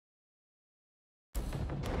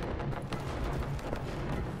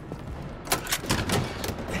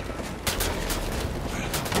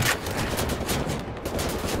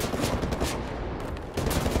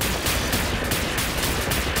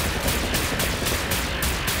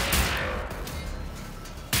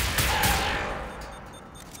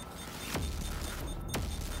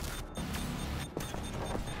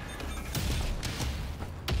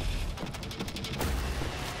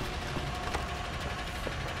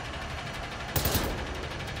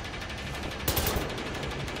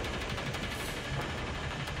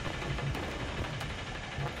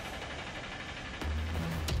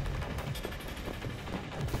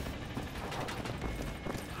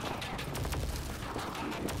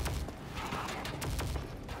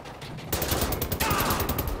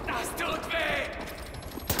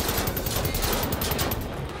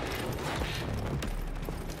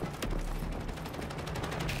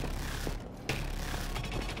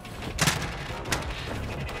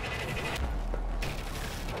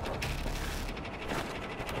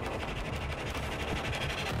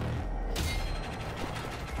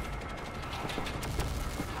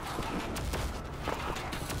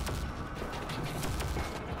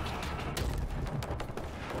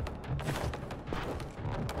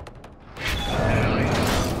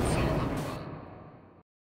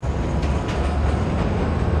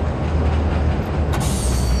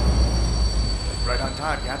on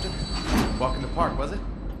time, Captain. Walk in the park, was it?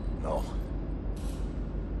 No.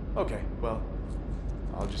 Okay, well,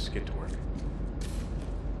 I'll just get to work.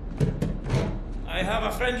 I have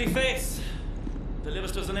a friendly face.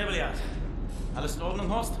 Delivers to the naval yard. Alles in Ordnung,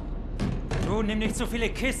 Horst? Du, nimm nicht so viele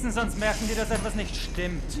Kisten, sonst merken die, dass etwas nicht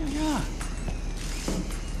stimmt. Ja.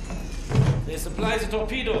 They supply the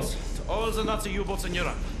torpedoes to all the Nazi U-boats in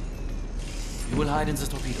Europe. You will hide in the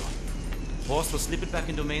torpedo. Horst will slip it back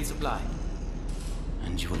into main supply.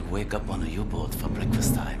 And you will wake up on a U-boat for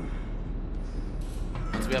breakfast time.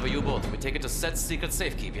 Once we have a U-boat, we take it to Set's secret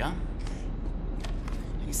safekeep, yeah?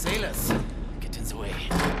 Any sailors, get in the way.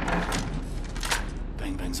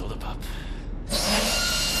 Bang bang soda pop.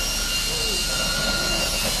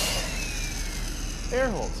 Air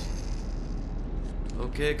holes.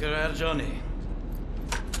 Okay, career Johnny.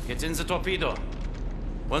 Get in the torpedo.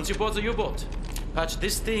 Once you board the U-boat, patch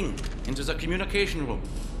this thing into the communication room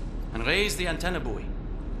and raise the antenna buoy.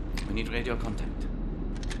 We need radio contact.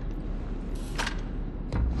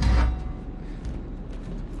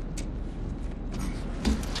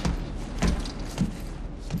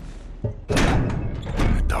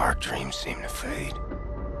 The dark dreams seem to fade.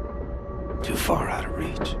 Too far out of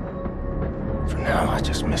reach. For now, I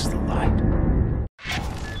just miss the light.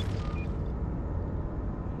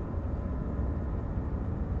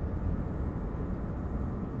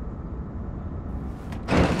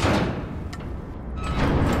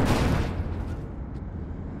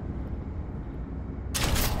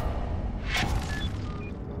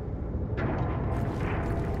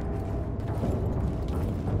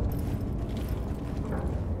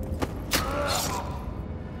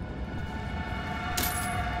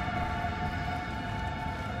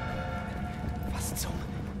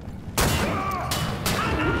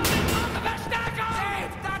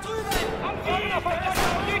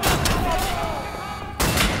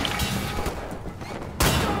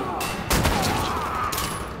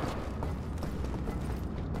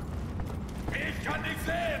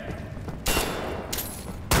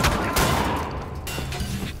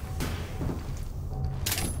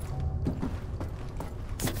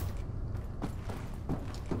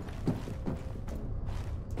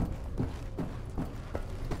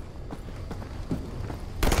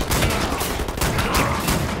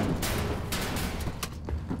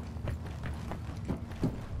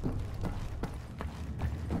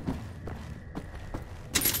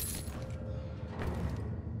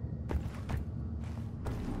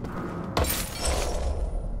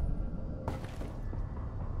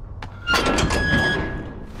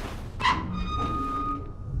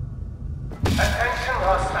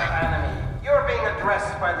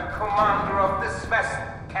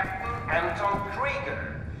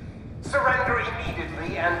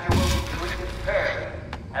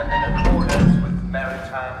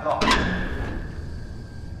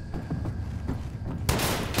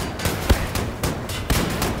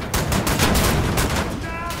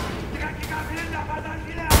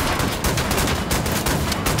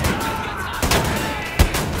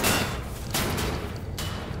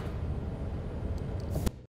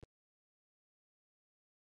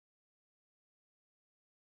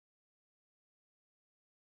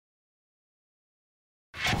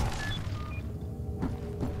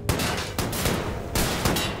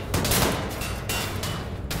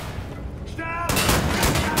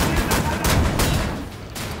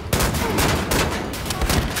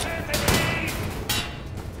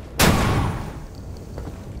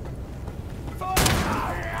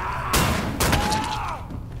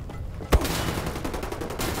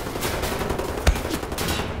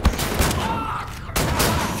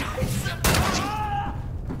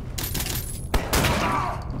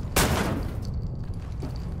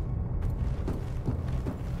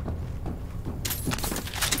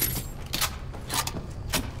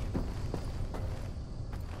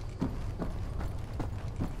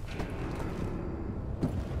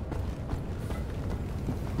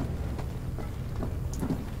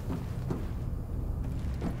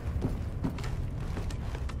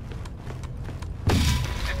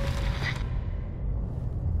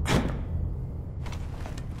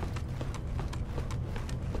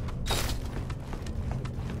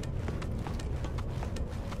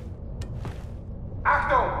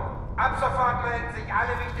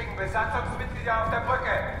 Besatzungsmitglieder auf der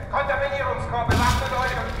Brücke. Kontaminierungskorps, bewaffnet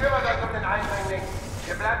euch und kümmert euch um den Eindringling.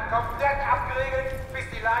 Ihr bleibt komplett abgeriegelt, bis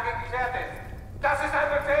die Lage geklärt ist. Das ist ein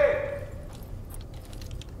Befehl!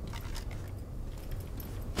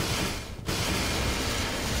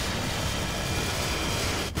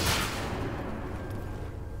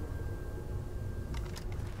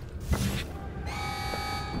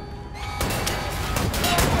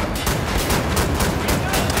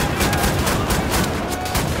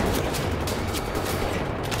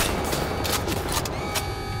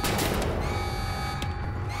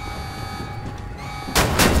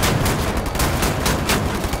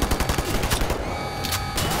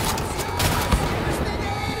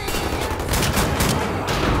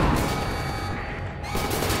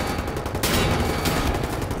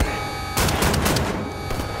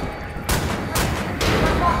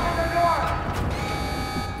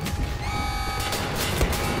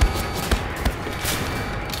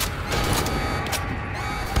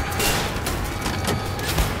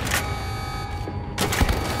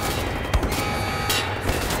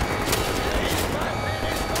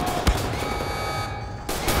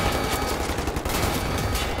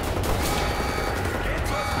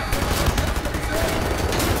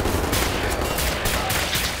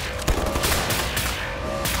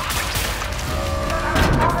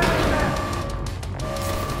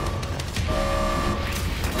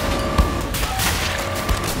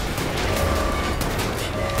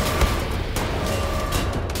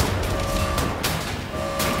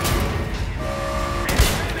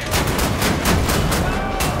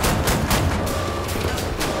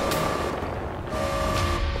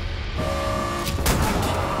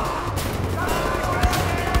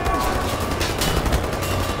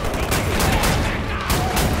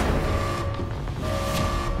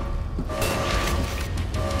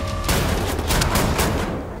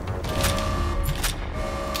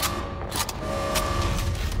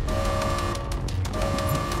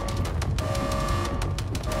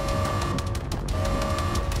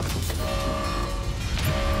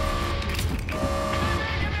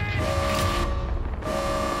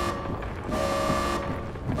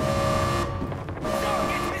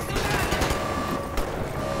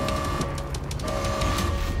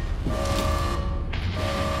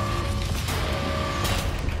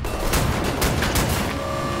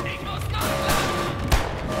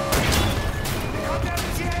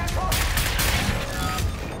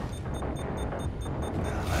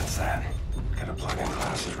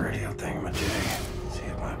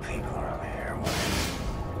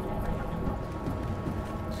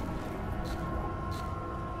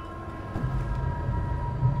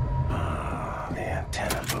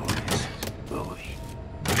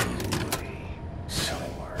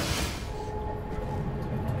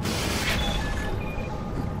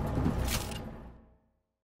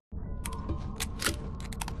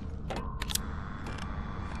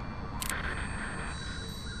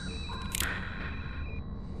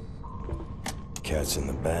 Cat's in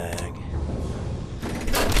the bag.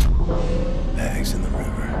 Bag's in the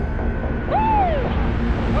river.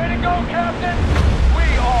 Way to go, Captain! We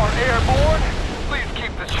are airborne. Please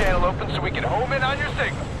keep this channel open so we can home in on your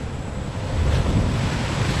signal.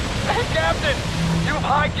 Hey, Captain! You've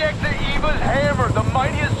hijacked the Eva's Hammer, the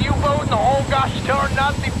mightiest U-boat in the whole gosh darn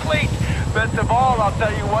Nazi fleet. Best of all, I'll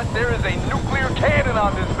tell you what, there is a nuclear cannon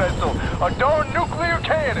on this vessel. A darn nuclear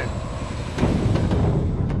cannon!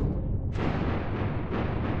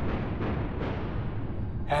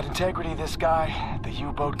 Had integrity, this guy. The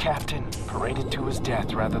U-boat captain paraded to his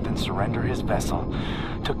death rather than surrender his vessel.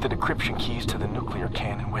 Took the decryption keys to the nuclear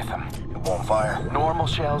cannon with him. It won't fire? Normal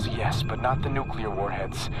shells, yes, but not the nuclear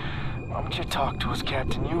warheads. Why don't you talk to us,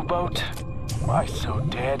 Captain U-boat? Why so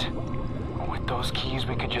dead? With those keys,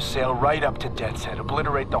 we could just sail right up to Death's Head,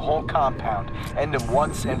 obliterate the whole compound, end them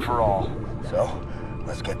once and for all. So,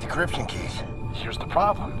 let's get decryption keys. Here's the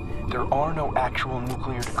problem. There are no actual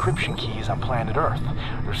nuclear decryption keys on planet Earth.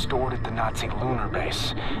 They're stored at the Nazi lunar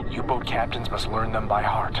base. U-boat captains must learn them by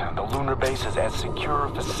heart. The lunar base is as secure a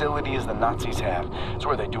facility as the Nazis have. It's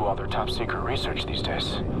where they do all their top secret research these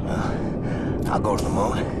days. I'll go to the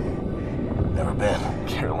moon. Never been.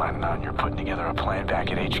 Carolina, and you're putting together a plan back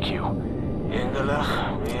at HQ.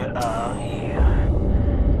 Engelach, we are here.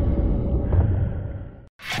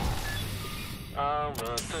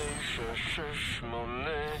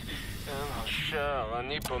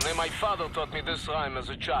 My father taught me this rhyme as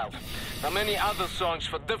a child. Now many other songs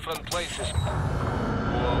for different places.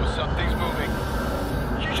 Whoa, something's moving.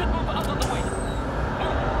 You should move out of the way. Move.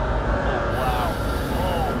 Oh, wow.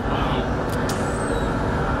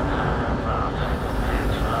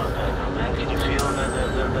 Can you feel the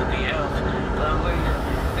earth? Lovely.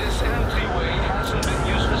 This entryway hasn't been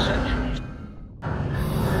used for centuries.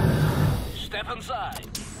 Step inside.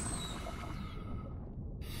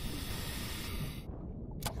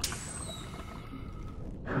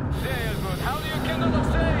 Very good. How do you cannot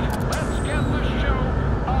say? Let's get the show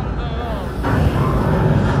on the road.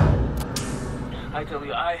 I tell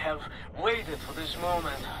you, I have waited for this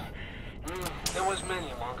moment. There was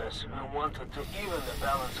many among us who wanted to even the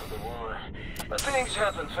balance of the war. But things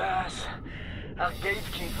happen fast. Our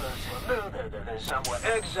gatekeepers were murdered and some were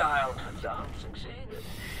exiled, but some succeeded.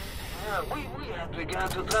 Yeah, we had begun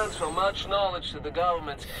to transfer much knowledge to the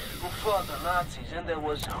governments who fought the Nazis, and there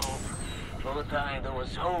was hope. For a time, there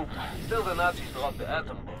was hope. Till the Nazis dropped the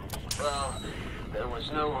atom bombs. Well, there was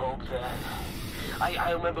no hope then.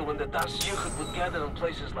 I remember when the Das Jugend would gather in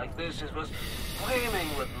places like this, it was brimming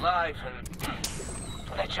with life, and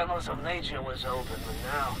the channels of nature was open. But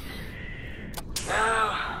now,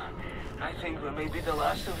 I think we may be the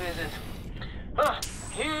last to visit.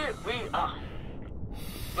 Here we are.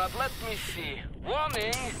 But let me see.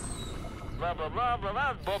 Warning. Blah, blah, blah, blah,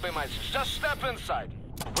 blah. Bobby Meister, just step inside.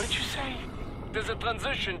 What did you say? There's a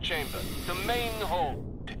transition chamber. The main hall.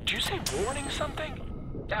 Did you say warning something?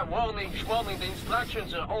 Yeah, warning. The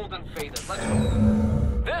instructions are old and faded. Let's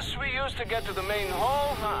go. This we use to get to the main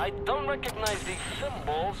hall. I don't recognize these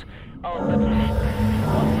symbols. Oh,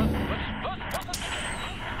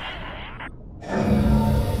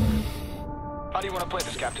 How do you want to play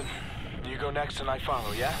this, Captain? You go next and I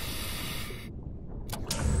follow, yeah?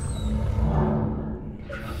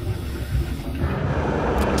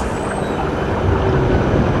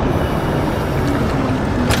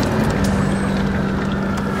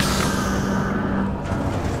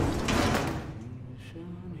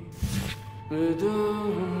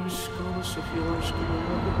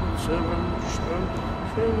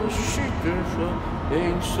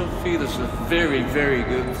 Sophie, this is a very, very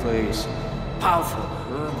good place. Powerful.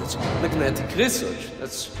 That's magnetic research.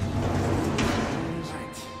 That's...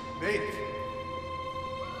 Nate.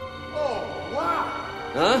 Oh, wow.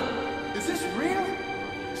 Huh? Is this real?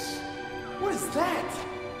 What is that?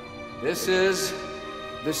 This is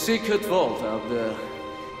the secret vault out there.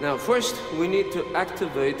 Now, first, we need to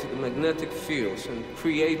activate the magnetic fields and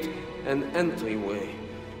create an entryway.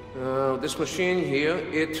 This machine here,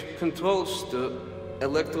 it controls the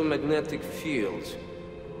electromagnetic field.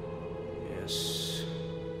 Yes.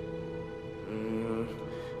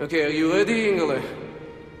 Okay, are you ready, Ingele?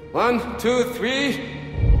 1, 2,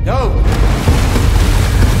 3, go!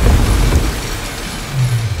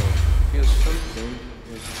 Here's something.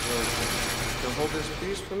 Can you hold this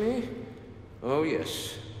piece for me? Oh,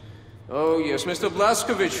 yes. Oh, yes. Mr.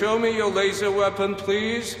 Blazkowicz, show me your laser weapon,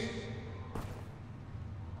 please.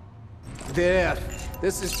 There.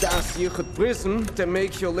 This is Das Jugend prism to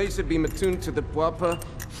make your laser beam attuned to the proper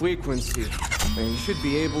frequency. And you should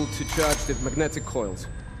be able to charge the magnetic coils.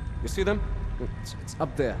 You see them? It's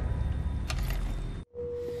up there.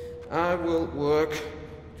 I will work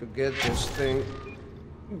to get this thing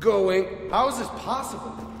going. How is this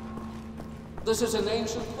possible? This is an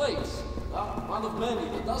ancient place, one of many.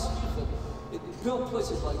 The dust it built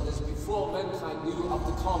places like this before mankind knew of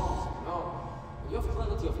the commons. Now, when you have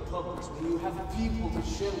plenty of purpose, when you have people to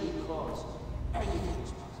share your cause, anything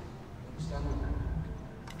is possible. Understand me?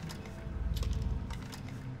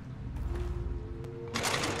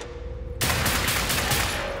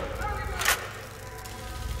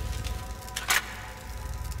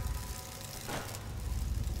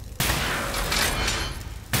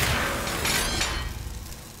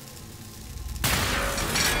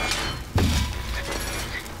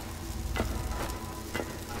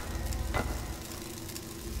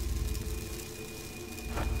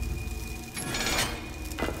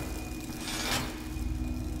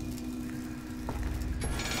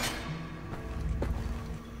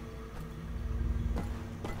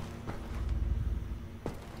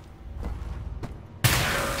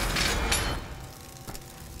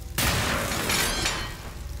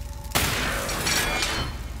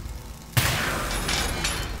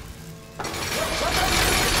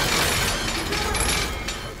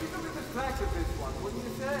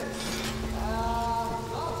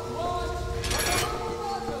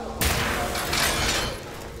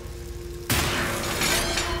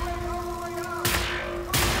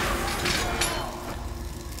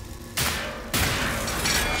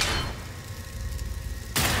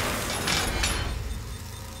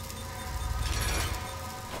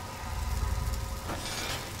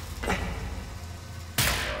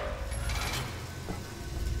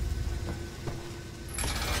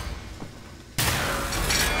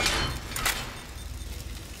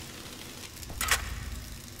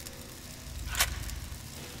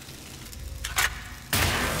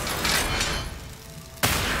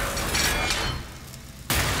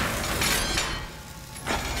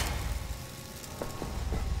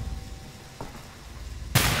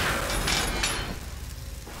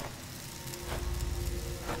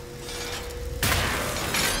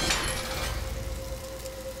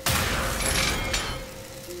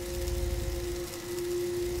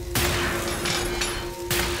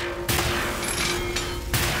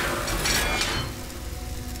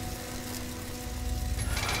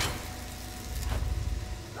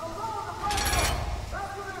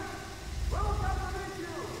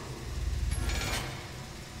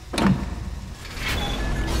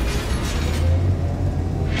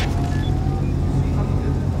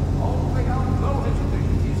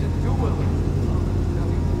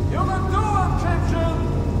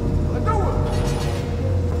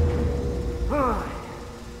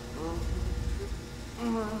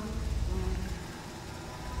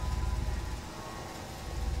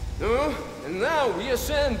 And now we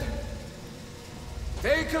ascend.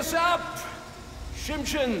 Take us up,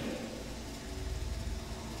 Shimshin.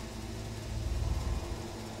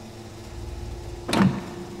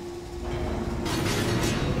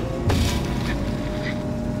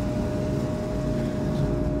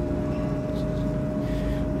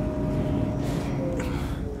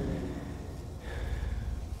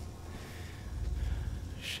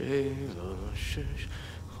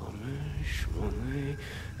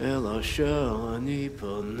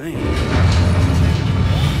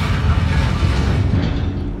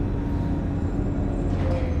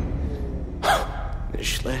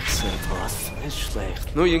 Nicht schlecht, Sephiroth. Nicht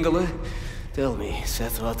schlecht. No, Yingale, tell me,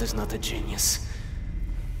 Sephiroth is not a genius.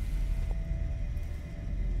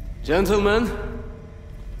 Gentlemen,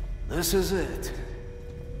 this is it.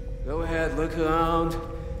 Go ahead, look around.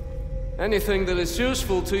 Anything that is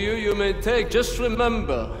useful to you, you may take. Just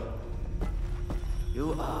remember,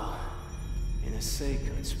 you are in a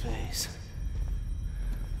sacred space.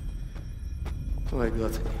 Oh, I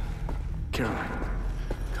got it. Caroline.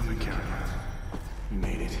 Come in, Caroline. We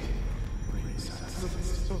made it.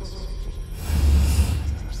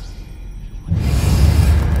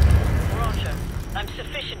 Roger. I'm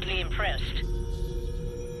sufficiently impressed.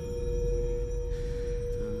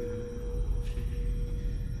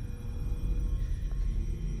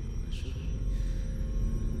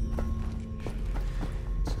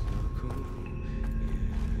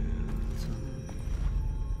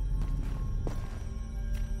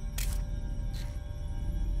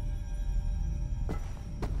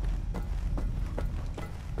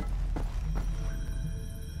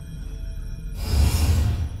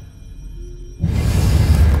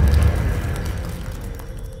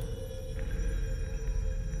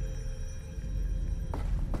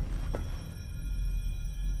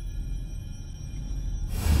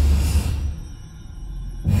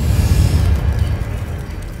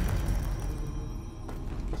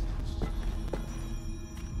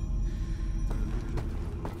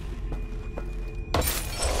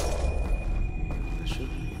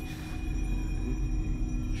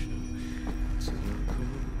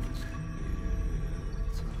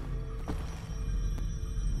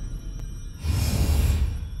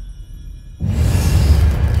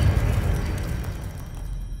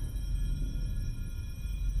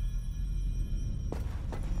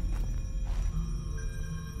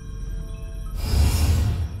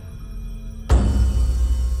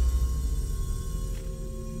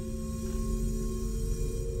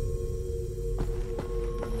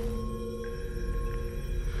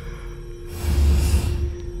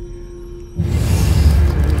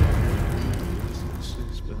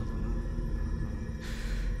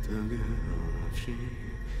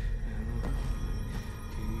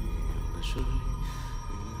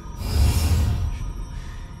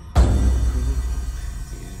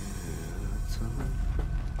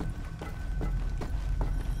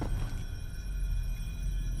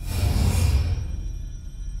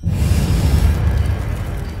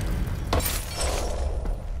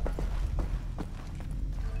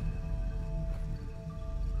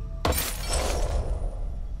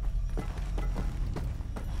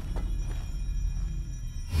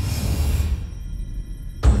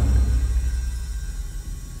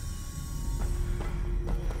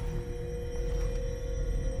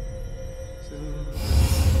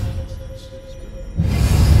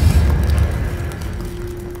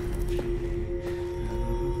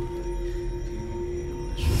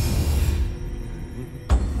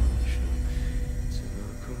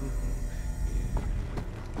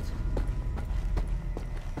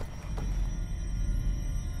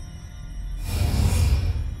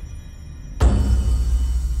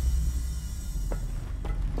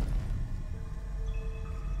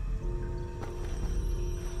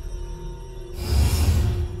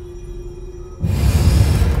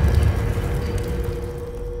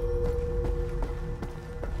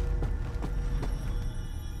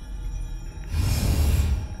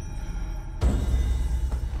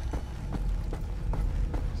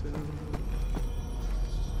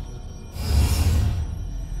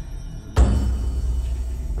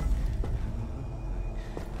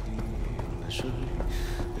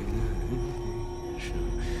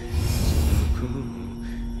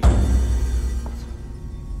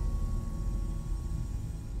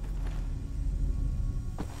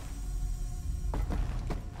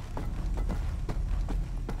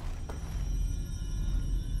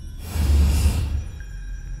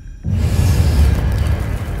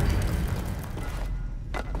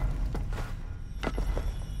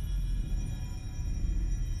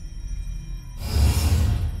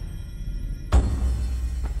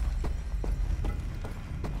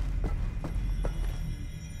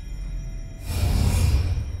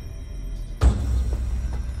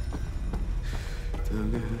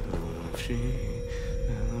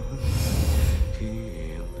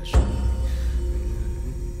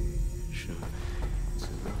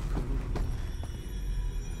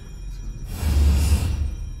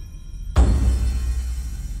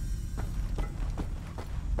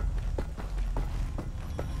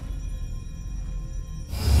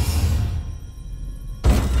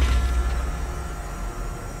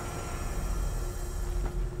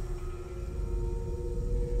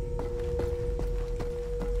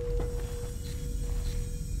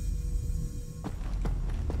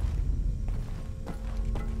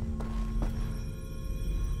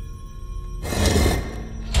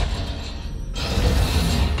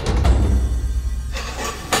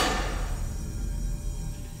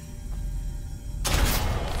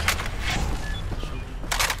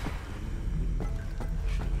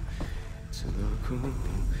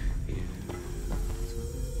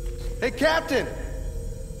 Hey, Captain!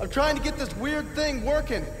 I'm trying to get this weird thing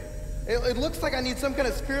working. It looks like I need some kind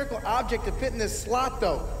of spherical object to fit in this slot,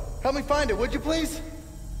 though. Help me find it, would you please?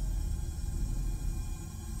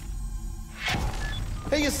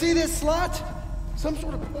 Hey, you see this slot? Some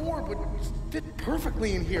sort of orb would fit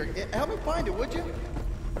perfectly in here. Help me find it, would you?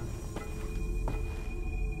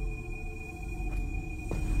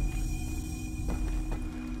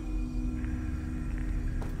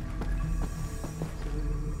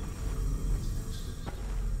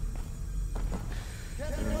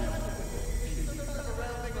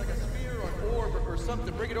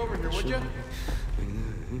 Something, bring it over here, would you?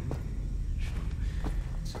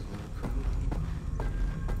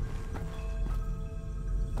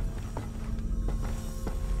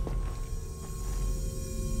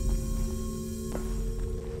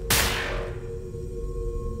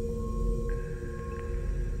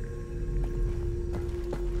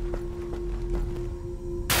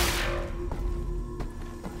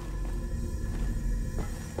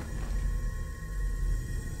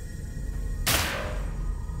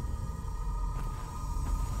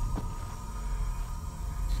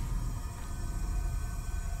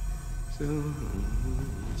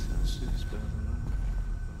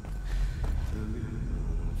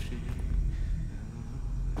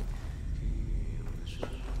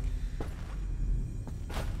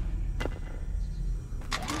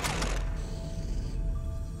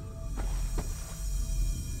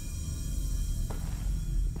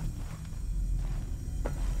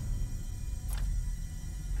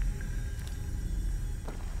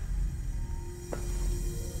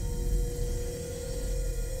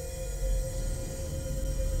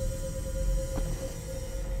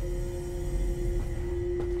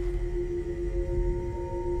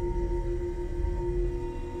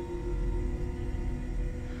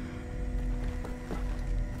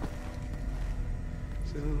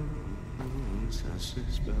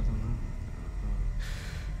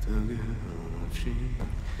 Come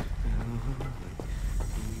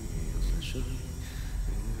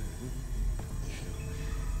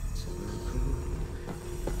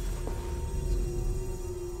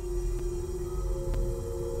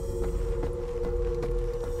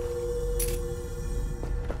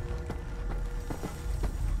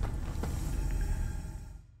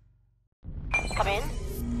in.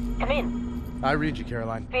 Come in. I read you,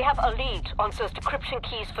 Caroline. We have a lead on those decryption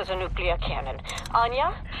keys for the nuclear cannon.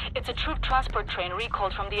 Anya? It's a troop transport train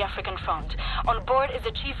recalled from the African front. On board is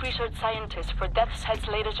a chief research scientist for Death's Head's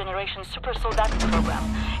latest generation super soldat program.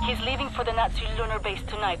 He's leaving for the Nazi lunar base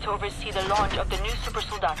tonight to oversee the launch of the new super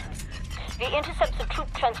soldat. We intercept the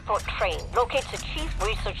troop transport train, locate the chief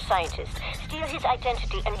research scientist, steal his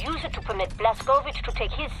identity, and use it to permit Blazkowicz to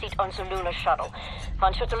take his seat on the lunar shuttle.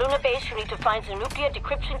 Once at the lunar base, you need to find the nuclear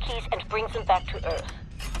decryption keys and bring them back to Earth.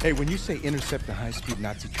 Hey, when you say intercept the high-speed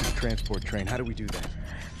Nazi troop transport train, how do we do that?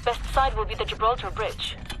 Best side will be the Gibraltar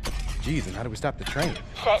Bridge. Geez, and how do we stop the train?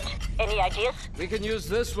 Set. Any ideas? We can use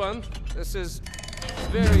this one. This is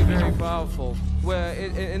very, very powerful. Where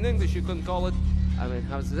in English you couldn't call it, I mean,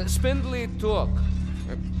 how's it? Spindly torque.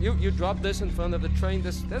 You drop this in front of the train,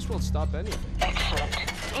 this will stop anything. Excellent.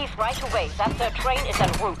 Leave right away. That third train is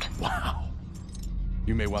en route. Wow.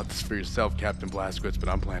 You may want this for yourself, Captain Blazkowicz, but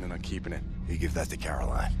I'm planning on keeping it. You give that to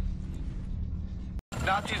Caroline.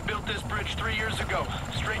 Nazis built this bridge 3 years ago.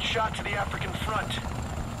 Straight shot to the African front.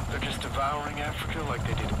 They're just devouring Africa like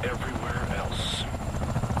they did everywhere else.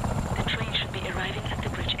 The train should be arriving at the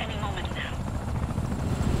bridge any moment now.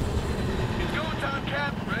 It's go time,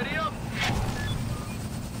 Cap. Ready up.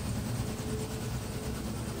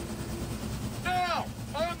 Now,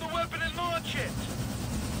 arm the weapon and launch it.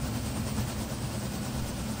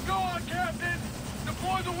 Go on, Captain.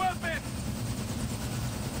 Deploy the weapon.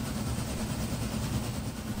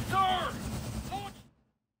 Sir! Launch.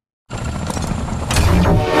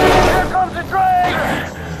 Here comes the train!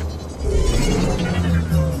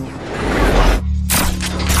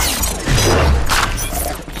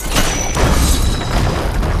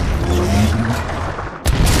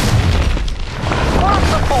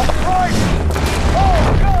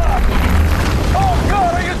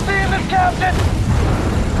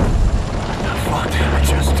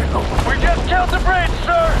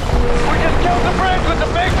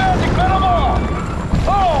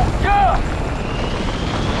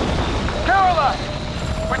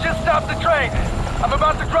 I'm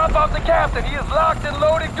about to drop off the captain. He is locked and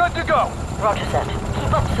loaded, good to go. Roger that.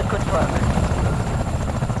 Keep up the good work.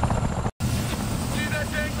 See that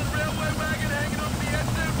dangling railway wagon hanging over the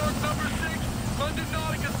exit marked number 6? London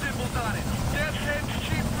Nautica symbols on it. Death's Head's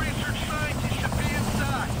chief research scientist should be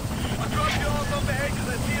inside. I'll drop you all up ahead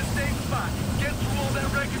because I see a safe spot. Get through all that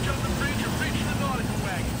wreckage on the bridge and reach the Nautica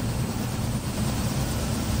wagon.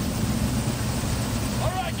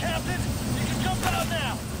 All right, Captain. You can jump out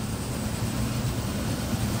now.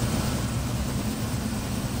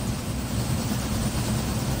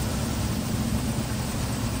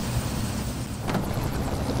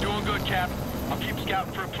 Good, Cap. I'll keep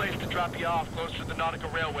scouting for a place to drop you off close to the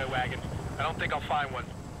Nautica railway wagon. I don't think I'll find one.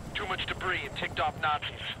 Too much debris and ticked off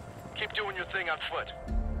Nazis. Keep doing your thing on foot.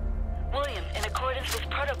 William, in accordance with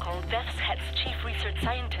protocol, Death's Head's chief research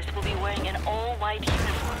scientist will be wearing an all-white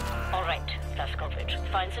uniform. All right, Blazkowicz.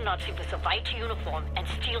 Find the Nazi with the white uniform and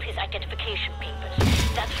steal his identification papers.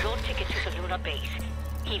 That's your ticket to the lunar base.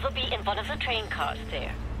 He will be in one of the train cars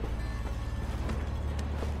there.